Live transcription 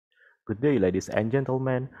Good day, ladies and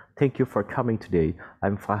gentlemen. Thank you for coming today.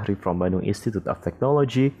 I'm Fahri from Bandung Institute of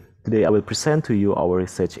Technology. Today, I will present to you our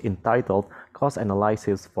research entitled Cost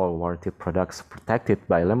Analysis for Warranted Products Protected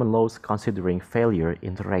by Lemon Laws Considering Failure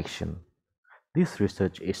Interaction. This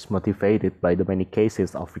research is motivated by the many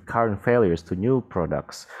cases of recurrent failures to new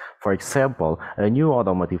products. For example, a new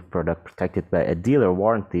automotive product protected by a dealer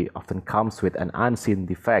warranty often comes with an unseen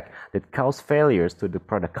defect that causes failures to the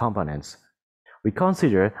product components. We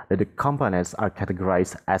consider that the components are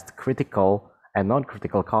categorized as critical and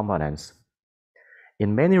non-critical components.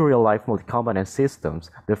 In many real-life multi-component systems,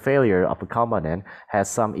 the failure of a component has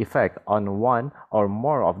some effect on one or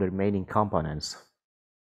more of the remaining components.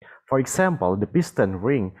 For example, the piston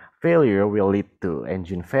ring failure will lead to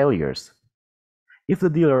engine failures. If the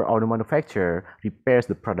dealer or the manufacturer repairs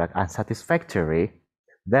the product unsatisfactorily,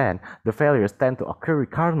 then the failures tend to occur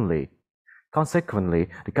recurrently. Consequently,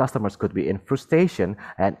 the customers could be in frustration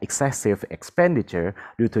and excessive expenditure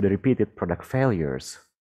due to the repeated product failures.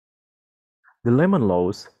 The Lemon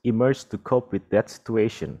Laws emerged to cope with that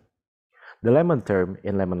situation. The lemon term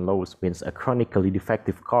in Lemon Laws means a chronically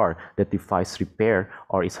defective car that defies repair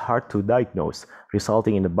or is hard to diagnose,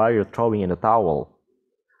 resulting in the buyer throwing in the towel.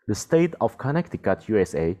 The state of Connecticut,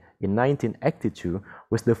 USA, in 1982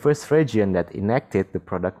 was the first region that enacted the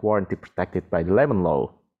product warranty protected by the Lemon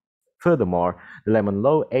Law. Furthermore, the Lemon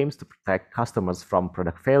Law aims to protect customers from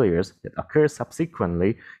product failures that occur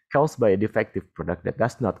subsequently caused by a defective product that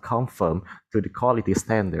does not conform to the quality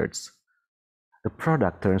standards. The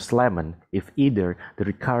product turns lemon if either the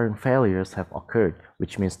recurrent failures have occurred,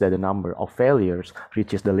 which means that the number of failures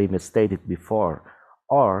reaches the limit stated before,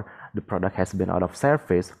 or the product has been out of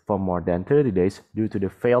service for more than 30 days due to the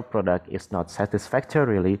failed product is not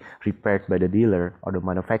satisfactorily repaired by the dealer or the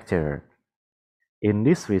manufacturer. In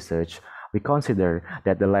this research, we consider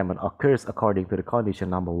that the lemon occurs according to the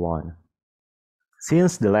condition number 1.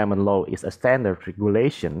 Since the Lemon Law is a standard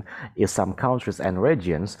regulation in some countries and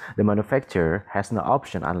regions, the manufacturer has no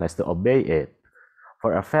option unless to obey it.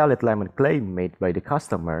 For a valid lemon claim made by the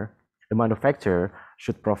customer, the manufacturer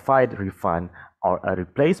should provide a refund or a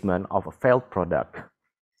replacement of a failed product.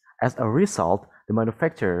 As a result, the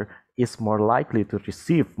manufacturer is more likely to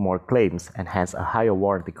receive more claims and hence a higher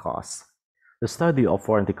warranty cost. The study of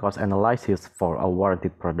warranty cost analysis for a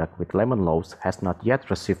warranted product with Lemon Laws has not yet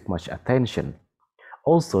received much attention.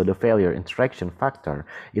 Also, the failure interaction factor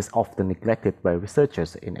is often neglected by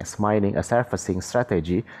researchers in estimating a servicing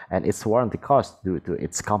strategy and its warranty cost due to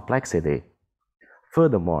its complexity.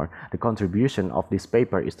 Furthermore, the contribution of this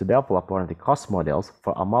paper is to develop warranty cost models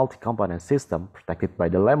for a multi-component system protected by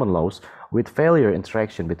the Lemon Laws with failure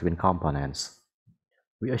interaction between components.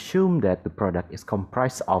 We assume that the product is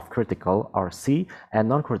comprised of critical or C and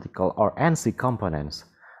non-critical or NC components.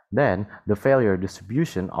 Then, the failure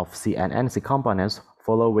distribution of C and NC components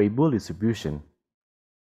follow Weibull distribution.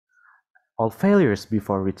 All failures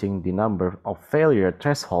before reaching the number of failure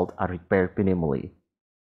threshold are repaired minimally.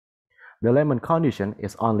 The lemon condition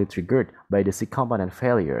is only triggered by the C component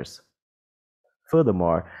failures.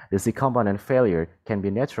 Furthermore, the C component failure can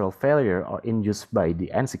be natural failure or induced by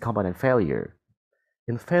the NC component failure.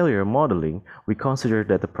 In failure modeling, we consider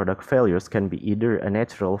that the product failures can be either a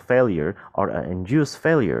natural failure or an induced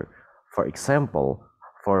failure. For example,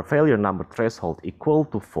 for a failure number threshold equal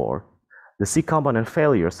to 4, the C component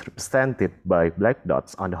failures represented by black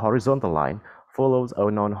dots on the horizontal line follows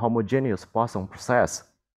a non-homogeneous Poisson process.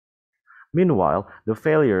 Meanwhile, the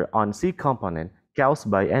failure on C component caused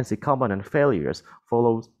by NC component failures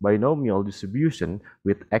follows binomial distribution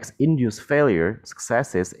with X-induced failure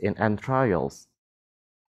successes in N trials.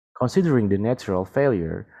 Considering the natural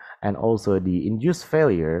failure and also the induced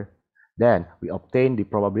failure, then we obtain the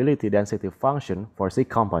probability density function for C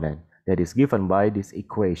component that is given by this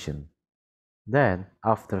equation. Then,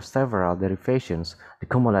 after several derivations, the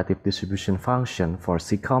cumulative distribution function for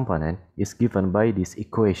C component is given by this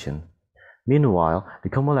equation. Meanwhile, the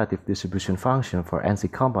cumulative distribution function for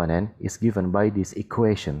NC component is given by this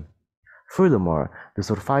equation. Furthermore, the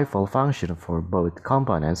survival function for both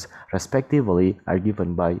components respectively are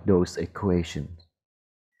given by those equations.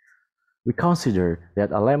 We consider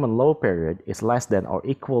that a Lemon Law period is less than or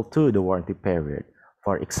equal to the warranty period.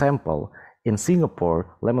 For example, in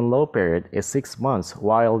Singapore, Lemon Law period is 6 months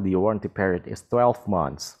while the warranty period is 12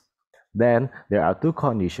 months. Then, there are two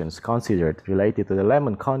conditions considered related to the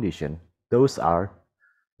lemon condition. Those are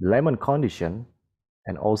the lemon condition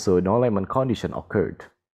and also no lemon condition occurred.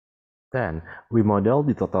 Then, we model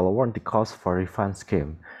the total warranty cost for refund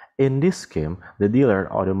scheme. In this scheme, the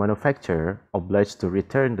dealer or the manufacturer obliged to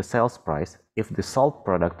return the sales price if the sold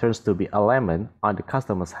product turns to be a lemon on the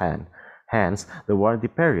customer's hand. Hence, the warranty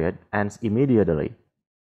period ends immediately.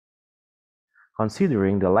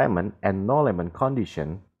 Considering the lemon and no lemon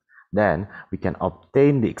condition, then we can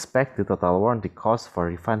obtain the expected total warranty cost for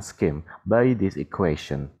refund scheme by this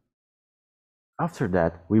equation. After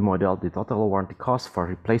that, we model the total warranty cost for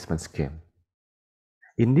replacement scheme.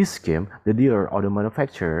 In this scheme, the dealer or the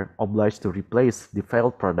manufacturer obliged to replace the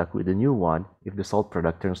failed product with a new one if the sold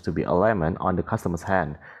product turns to be a lemon on the customer's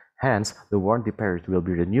hand. Hence, the warranty period will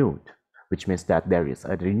be renewed, which means that there is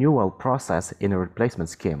a renewal process in a replacement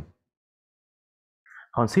scheme.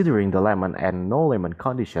 Considering the lemon and no lemon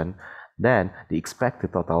condition, then the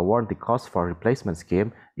expected total warranty cost for replacement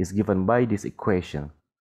scheme is given by this equation.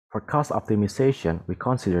 For cost optimization, we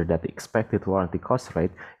consider that the expected warranty cost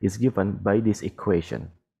rate is given by this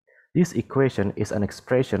equation. This equation is an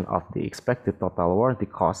expression of the expected total warranty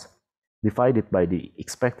cost divided by the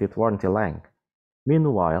expected warranty length.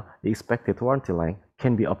 Meanwhile, the expected warranty length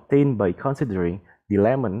can be obtained by considering the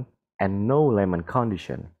lemon and no lemon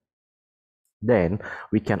condition. Then,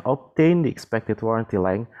 we can obtain the expected warranty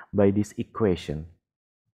length by this equation.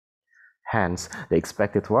 Hence, the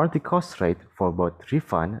expected warranty cost rate for both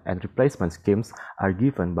refund and replacement schemes are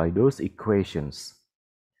given by those equations.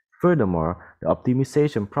 Furthermore, the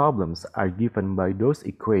optimization problems are given by those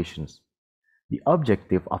equations. The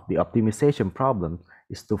objective of the optimization problem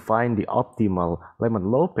is to find the optimal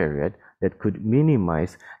lemon low period that could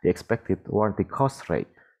minimize the expected warranty cost rate.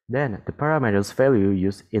 Then, the parameters value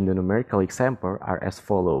used in the numerical example are as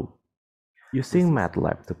follows. Using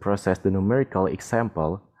MATLAB to process the numerical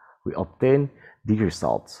example, we obtain the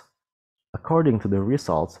results. According to the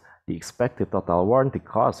results, the expected total warranty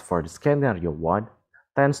cost for the scenario 1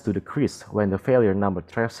 tends to decrease when the failure number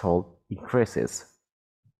threshold increases.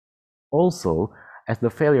 Also, as the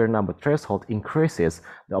failure number threshold increases,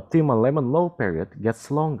 the optimal lemon low period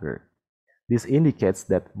gets longer. This indicates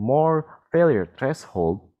that more failure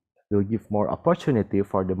threshold will give more opportunity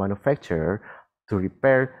for the manufacturer to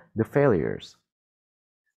repair the failures.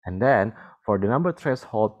 And then, for the number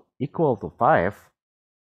threshold equal to 5,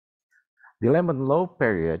 the lemon low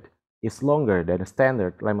period is longer than the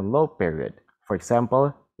standard lemon low period. For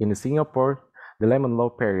example, in Singapore, the lemon low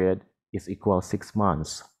period is equal 6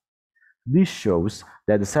 months. This shows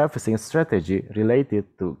that the servicing strategy related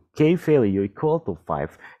to K value equal to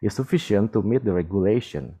 5 is sufficient to meet the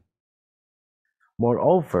regulation.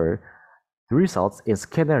 Moreover, the results in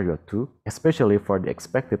scenario 2, especially for the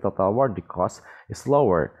expected total warranty cost, is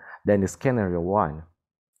lower than the scenario 1.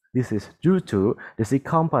 This is due to the C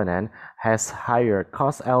component has higher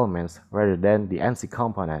cost elements rather than the NC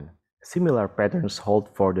component. Similar patterns hold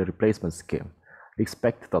for the replacement scheme. The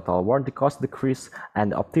expected total warranty cost decreases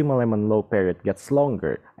and the optimal lemon low period gets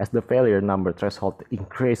longer as the failure number threshold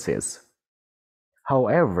increases.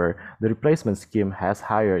 However, the replacement scheme has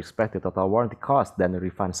higher expected total warranty cost than the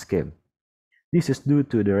refund scheme. This is due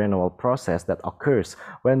to the renewal process that occurs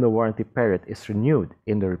when the warranty period is renewed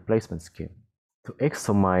in the replacement scheme. To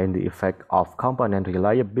examine the effect of component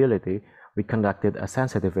reliability, we conducted a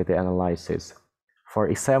sensitivity analysis. For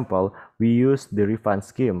example, we used the refund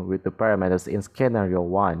scheme with the parameters in scenario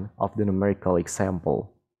 1 of the numerical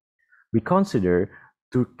example. We consider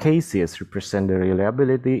two cases represent the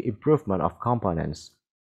reliability improvement of components.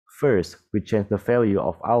 First, we change the value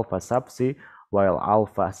of alpha sub C while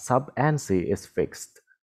alpha sub NC is fixed.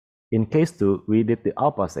 In case 2, we did the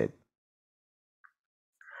opposite.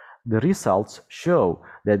 The results show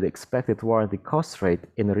that the expected warranty cost rate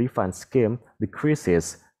in a refund scheme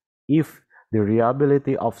decreases if the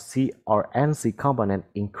reliability of C or NC component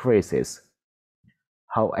increases.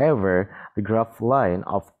 However, the graph line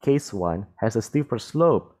of case 1 has a steeper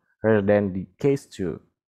slope rather than the case 2.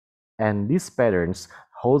 And these patterns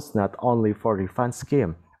holds not only for refund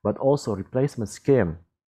scheme but also replacement scheme.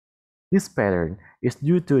 This pattern is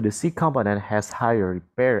due to the C component has higher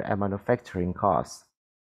repair and manufacturing costs.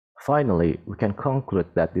 Finally, we can conclude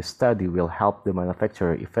that this study will help the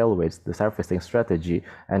manufacturer evaluate the servicing strategy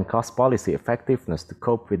and cost policy effectiveness to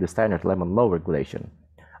cope with the standard lemon law regulation.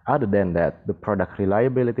 Other than that, the product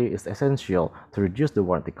reliability is essential to reduce the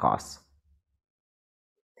warranty costs.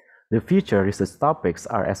 The future research topics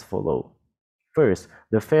are as follows. First,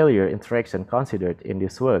 the failure interaction considered in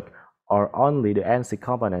this work, or only the NC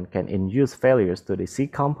component can induce failures to the C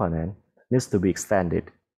component, needs to be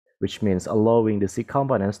extended, which means allowing the C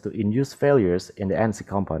components to induce failures in the NC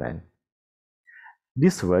component.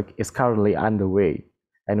 This work is currently underway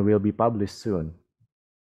and will be published soon.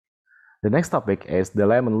 The next topic is the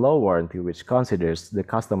lemon law warranty, which considers the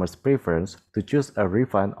customer's preference to choose a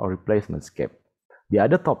refund or replacement scheme. The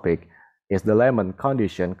other topic is the lemon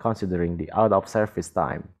condition considering the out-of-service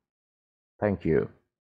time. Thank you.